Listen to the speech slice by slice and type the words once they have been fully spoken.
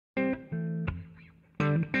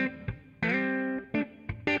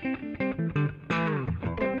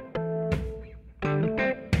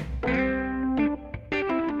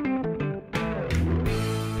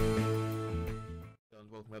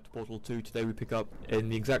2, today we pick up in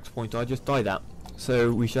the exact point I just died at.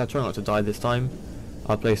 So we shall try not to die this time.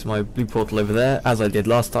 I'll place my blue portal over there, as I did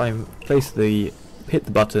last time. Hit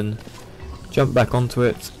the button, jump back onto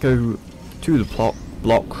it, go to the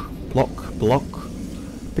block,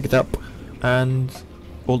 pick it up, and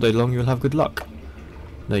all day long you'll have good luck.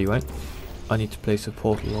 No, you won't. I need to place a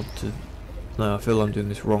portal onto... No, I feel I'm doing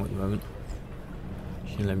this wrong at the moment.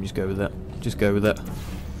 Let me just go with it. Just go with it.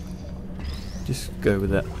 Just go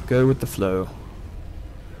with it. Go with the flow.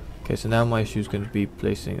 Okay, so now my issue is going to be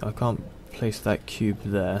placing... I can't place that cube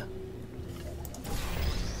there.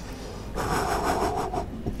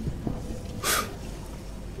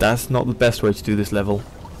 That's not the best way to do this level.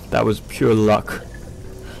 That was pure luck.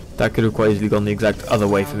 That could have quite easily gone the exact other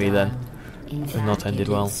way for me then. And not ended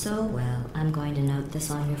well. So well, I'm going to note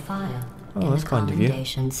this on your file. Oh, that's kind of you.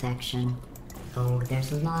 Section. Oh,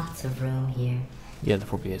 there's lots of room here. Yeah, there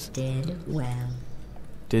probably is. Did well.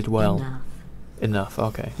 Did well. Enough,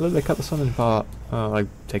 okay. Look, they cut the sun in part. Oh, I'm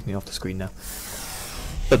taking it off the screen now.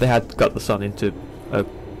 But they had cut the sun into a...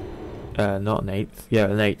 not an eighth. Yeah,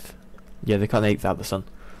 an eighth. Yeah, they cut an eighth out of the sun.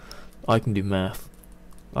 I can do math.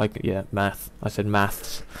 Yeah, math. I said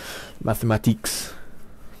maths. Mathematiques.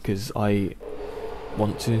 Because I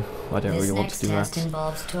want to. I don't really want to do maths. This next test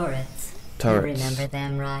involves turrets. Turrets. You remember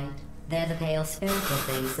them, right? They're the pale spherical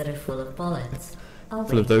things that are full of bullets. Oh,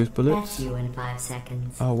 full of those bullets? That's you in 5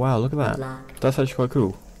 seconds. Oh wow, look at that. Good luck. That's actually quite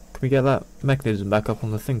cool. Can we get that mechanism back up on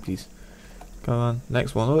the thing, please? Come on,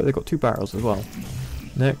 next one. Oh, they've got 2 barrels as well.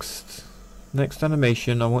 Next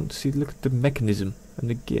animation. I want to see. Look at the mechanism and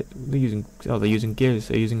the gear. They're using gears.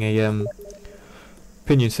 They're using a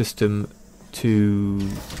pinion system to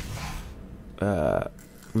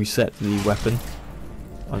reset the weapon.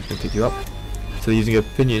 I'm just going to pick you up. So they're using a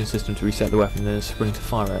pinion system to reset the weapon and then a spring to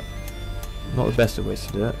fire it. Not the best of ways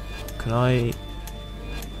to do it. Can I...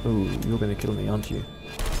 Oh, you're going to kill me, aren't you?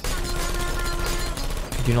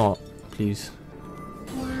 Could you not, please?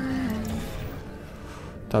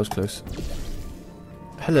 That was close.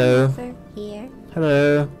 Hello. Here.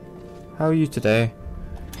 Hello. How are you today?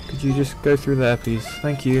 Could you just go through there, please?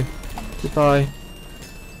 Thank you. Goodbye.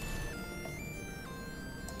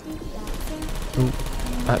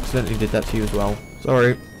 Oh, accidentally did that to you as well.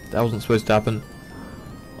 Sorry, that wasn't supposed to happen.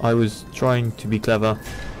 I was trying to be clever,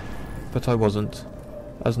 but I wasn't.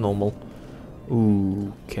 As normal.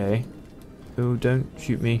 Ooh, okay. Oh, don't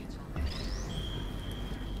shoot me.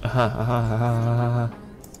 Aha, aha, aha, aha, aha.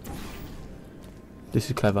 This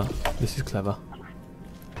is clever. This is clever.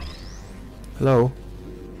 Hello?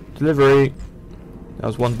 Delivery! That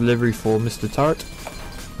was one delivery for Mr. Turret.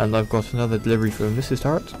 And I've got another delivery for Mrs.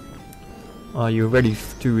 Turret. Are you ready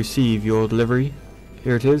to receive your delivery?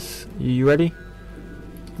 Here it is. You ready?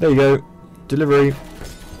 There you go. Delivery.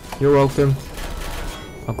 You're welcome.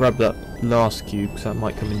 I'll grab that last cube because that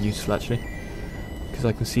might come in useful actually. Because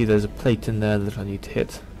I can see there's a plate in there that I need to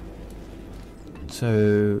hit.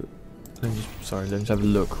 So... let me just have a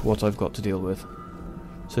look what I've got to deal with.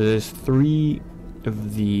 So there's 3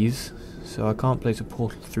 of these. So I can't place a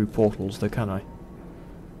portal through portals though, can I?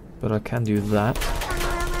 But I can do that.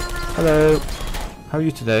 Hello! How are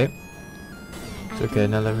you today? It's okay,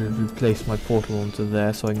 now let me replace my portal onto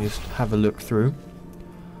there so I can just have a look through.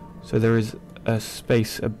 So there is a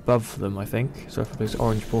space above them, I think. So if I place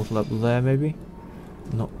orange portal up there maybe?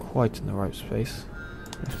 Not quite in the right space.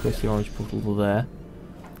 Let's place the orange portal there.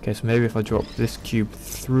 Okay, so maybe if I drop this cube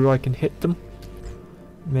through I can hit them?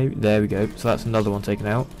 Maybe, there we go. So that's another one taken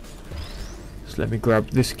out. So let me grab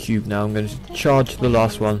this cube now. I'm going to charge the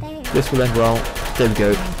last one. This will end well. There we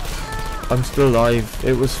go. I'm still alive.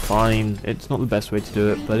 It was fine. It's not the best way to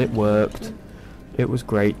do it, but it worked. It was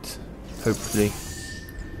great. Hopefully.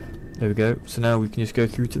 There we go. So now we can just go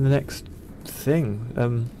through to the next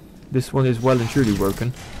thing. This one is well and truly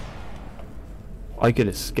broken. I could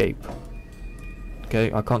escape.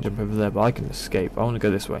 Okay, I can't jump over there, but I can escape. I want to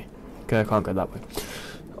go this way. Okay, I can't go that way.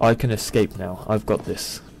 I can escape now. I've got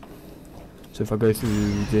this. So if I go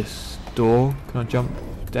through this door, can I jump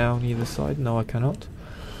down either side? No, I cannot.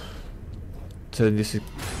 So this is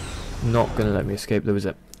not going to let me escape, though, is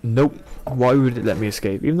it? Nope. Why would it let me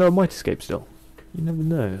escape? Even though I might escape still. You never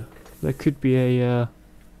know. There could be a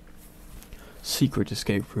secret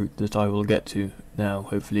escape route that I will get to now,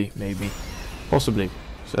 hopefully, maybe. Possibly.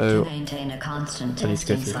 So, to maintain a constant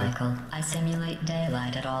testing cycle, I simulate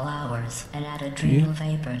daylight at all hours and add a dream of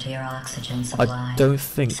vapor to your oxygen supply. I don't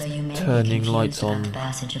think so you may turning lights on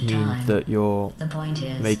means that you're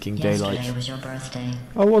making daylight. Yesterday was your birthday.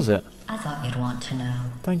 Oh, was it? I thought you'd want to know.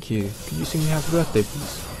 Thank you. Can you sing me happy birthday,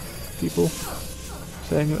 please? People?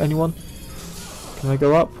 Say anyone? Can I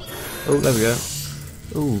go up? Oh, there we go.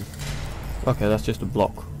 Ooh. Okay, that's just a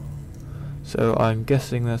block. So I'm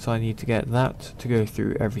guessing that I need to get that to go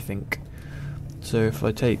through everything. So if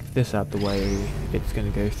I take this out the way, it's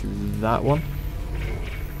going to go through that one.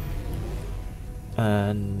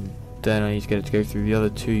 And then I need to get it to go through the other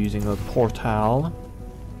two using a portal.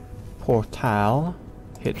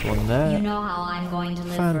 Hit one there. You know how I'm going to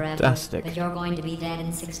live Fantastic. forever, but you're going to be dead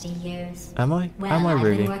in 60 years. Am I? Well, Am I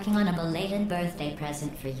really? I've been working on a belated birthday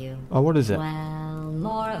present for you. Oh, what is it? Well,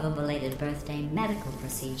 more of a belated birthday medical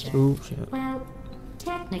procedure. Oh, shit. Well,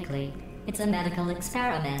 technically, it's a medical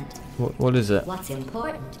experiment. What is it? What's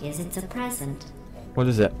important is it's a present. What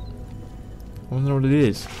is it? I wonder what it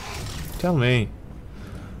is. Tell me.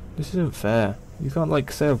 This isn't fair. You can't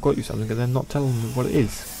like say I've got you something and then not tell me what it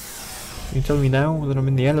is. You tell me now that I'm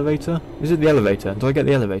in the elevator? Is it the elevator? Do I get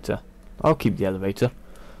the elevator? I'll keep the elevator.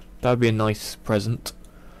 That would be a nice present.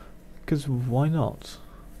 Because why not?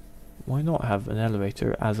 Why not have an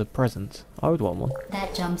elevator as a present? I would want one.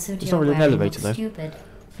 That jumpsuit It's you're not really an wearing elevator, looks though. stupid.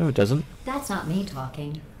 No, it doesn't. That's not me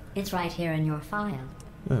talking. It's right here in your file.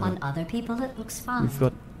 Oh. On other people it looks fine. We've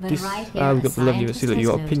got but this. right here, We've got the lovely. See, look, you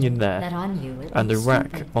got a pinion there, that on you it and the looks rack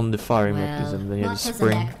stupid. on the firing Well, mechanism. Then you had what the does a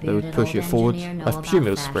spring that would neck-bearded push it old forward. engineer know I presume it about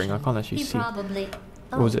was spring. I fashion? can't actually He see. probably...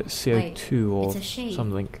 Or was it wait, CO2 or it's a she.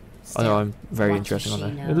 something? I Still, know, I'm very what interesting does on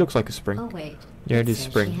she there. know? It looks like a spring. Oh wait, Yeah, it is says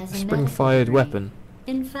spring. she has A a spring-fired medical degree. weapon.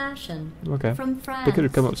 In fashion. Okay. From France. They could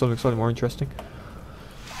have come up with something slightly more interesting.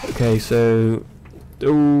 Okay, so...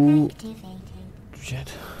 Oh...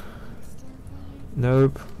 Shit.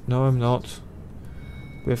 Nope. No, I'm not.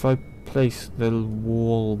 But if I place the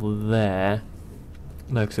wall there...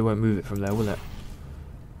 No, because it won't move it from there, will it?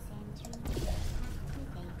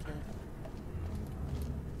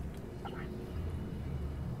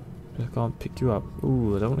 I can't pick you up.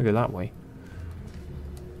 Ooh, I don't want to go that way.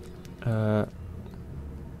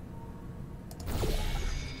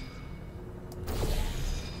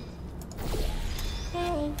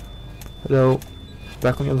 Hello.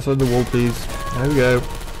 Back on the other side of the wall, please. There we go.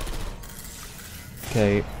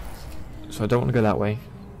 Okay. So I don't want to go that way.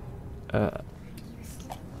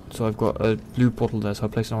 So I've got a blue portal there, so I'll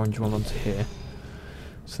place an orange one onto here.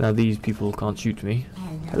 So now these people can't shoot me.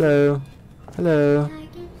 Hello. Hello.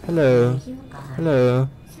 Hello. Hello.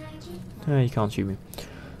 No, you can't shoot me.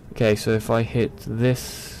 Okay, so if I hit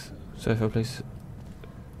this... So if I place...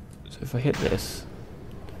 So if I hit this...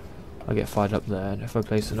 I get fired up there, and if I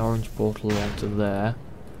place an orange portal onto there,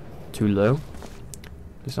 too low.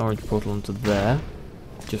 Place an orange portal onto there,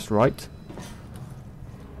 just right.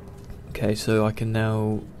 Okay, so I can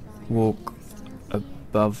now walk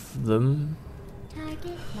above them.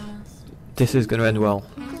 This is going to end well.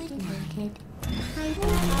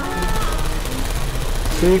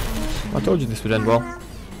 See? I told you this would end well.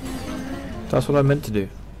 That's what I meant to do.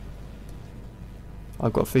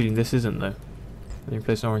 I've got a feeling this isn't though. Let me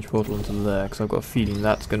place an orange portal into there, because I've got a feeling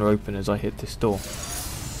that's going to open as I hit this door.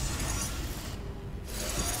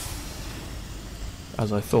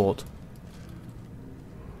 As I thought.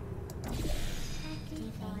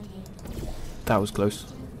 That was close.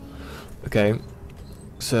 Okay,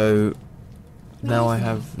 so now I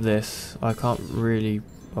have this. I can't really...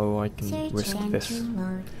 Oh, I can risk this.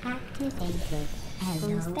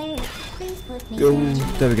 Oh,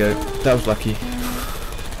 there we go. That was lucky.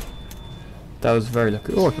 That was very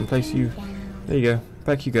lucky. Oh, I can place you. There you go.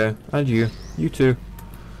 Back you go. And you. You too.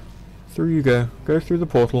 Through you go. Go through the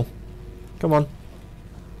portal. Come on.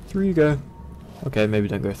 Through you go. Okay, maybe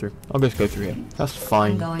don't go through. I'll just go through here. That's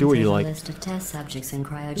fine. Do what you like. List of test subjects in Ooh,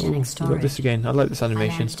 cryogenic you storage. got this again. I like this I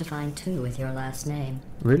animation. managed to find 2 with your last name.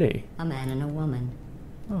 Really? A man and a woman.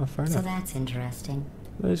 Oh, fair So enough. that's interesting.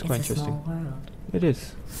 That is quite It's a interesting. small world. It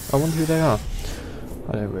is. I wonder who they are.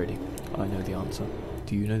 I don't really. I know the answer.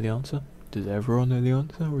 Do you know the answer? Does everyone know the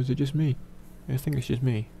answer, or is it just me? I think it's just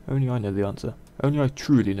me. Only I know the answer. Only I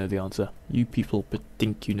truly know the answer. You people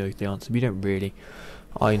think you know the answer, but you don't really.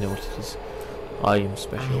 I know what it is. I am I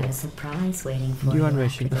special. have a surprise waiting for New you.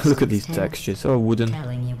 animation. after this Look at week's these test. textures. Oh, wooden.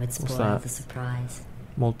 Telling you would What's spoil that? the surprise. So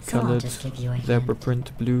I'll Multicolored. just give you a Zebra hint.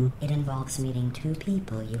 print blue. It involves meeting 2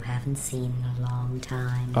 people you haven't seen in a long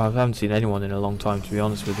time. Oh, I haven't seen anyone in a long time, to be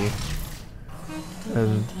honest with you.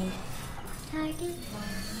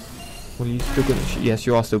 Well, you still gonna shoot? Yes,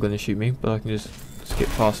 you are still gonna shoot me, but I can just skip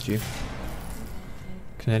past you.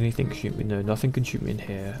 Can anything shoot me? No, nothing can shoot me in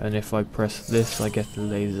here. And if I press this, I get the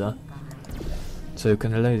laser. So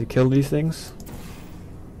can the laser kill these things?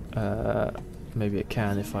 Maybe it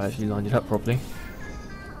can if I actually lined it up properly.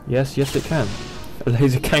 Yes, yes it can. A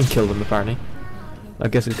laser can kill them apparently. I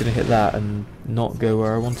guess it's gonna hit that and not go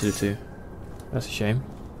where I wanted it to. That's a shame.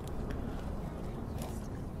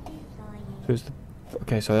 So it's the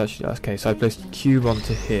Okay, so actually, okay, so I placed the cube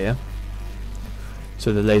onto here,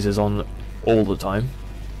 so the laser's on all the time.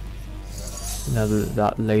 Now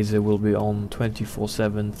that laser will be on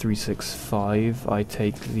 24/7, 365. I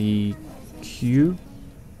take the cube.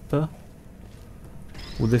 Will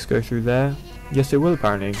this go through there? Yes, it will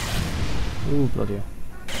apparently. Ooh, bloody hell.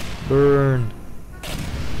 Burn.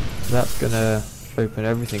 That's gonna open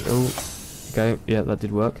everything. Oh, okay, yeah, that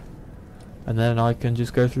did work. And then I can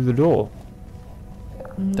just go through the door.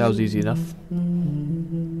 That was easy enough.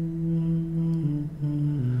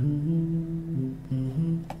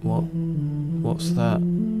 What? What's that?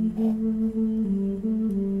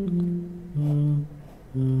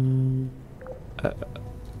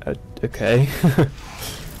 Okay.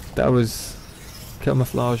 That was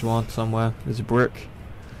camouflage one somewhere. There's a brick.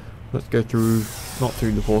 Let's go through, not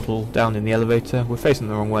through the portal, down in the elevator. We're facing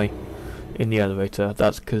the wrong way in the elevator.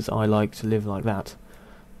 That's because I like to live like that.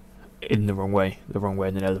 In the wrong way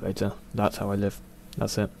in an elevator. That's how I live.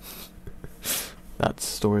 That's it. That's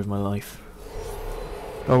the story of my life.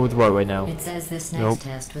 Oh, the right way now. It says this next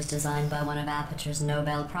test was designed by one of Aperture's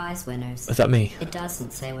Nobel Prize winners. Is that me? It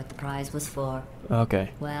doesn't say what the prize was for.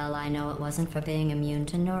 Okay. Well, I know it wasn't for being immune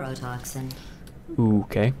to neurotoxin. Ooh,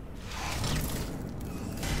 okay.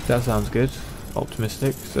 That sounds good.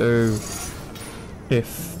 Optimistic. So,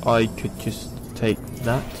 if I could just take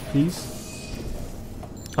that, please.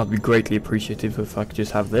 I'd be greatly appreciative if I could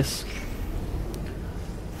just have this.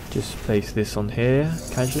 Just place this on here,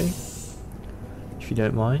 casually. If you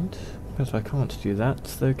don't mind. But I can't do that,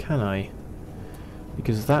 though, can I?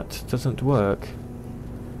 Because that doesn't work.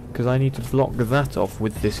 Because I need to block that off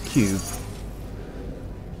with this cube.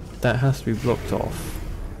 That has to be blocked off.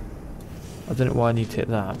 I don't know why I need to hit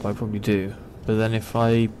that, but I probably do. But then if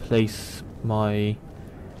I place my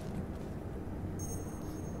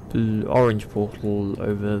orange portal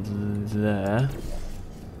over there,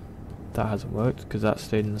 that hasn't worked because that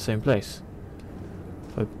stayed in the same place.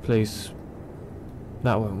 If I place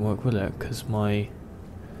that, won't work, will it? Because my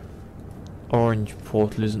orange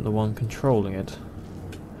portal isn't the one controlling it.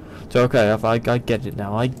 So okay, if I get it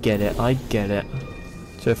now. I get it.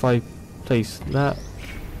 So if I place that,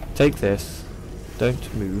 take this,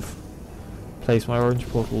 don't move, place my orange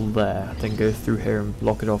portal there, then go through here and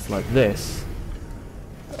block it off like this.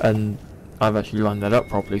 And I've actually lined that up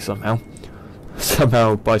properly somehow.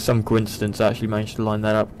 Somehow, by some coincidence, I actually managed to line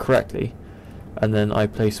that up correctly. And then I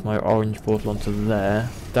place my orange portal onto there.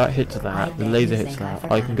 That hits that. The laser hits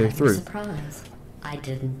that. I can go through. Surprise. I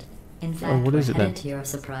didn't. In fact, Oh, what is it then? we're headed to your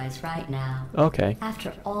surprise right now. Okay.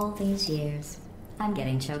 After all these years, I'm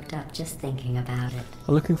getting choked up just thinking about it.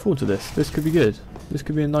 I'm looking forward to this. This could be good. This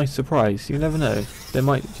could be a nice surprise. You never know. They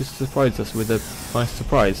might just surprise us with a nice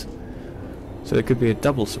surprise. So it could be a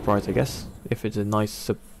double surprise, I guess. If it's a nice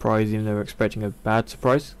surprise, even though we're expecting a bad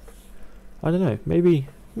surprise. I don't know. Maybe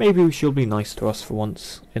she'll be nice to us for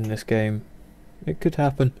once in this game. It could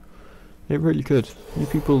happen. It really could. You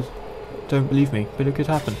people don't believe me, but it could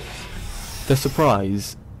happen. The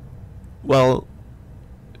surprise. Well,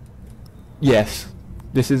 yes,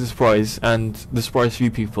 this is a surprise, and the surprise for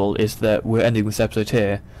you people is that we're ending this episode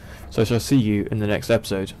here. So I shall see you in the next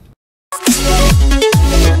episode.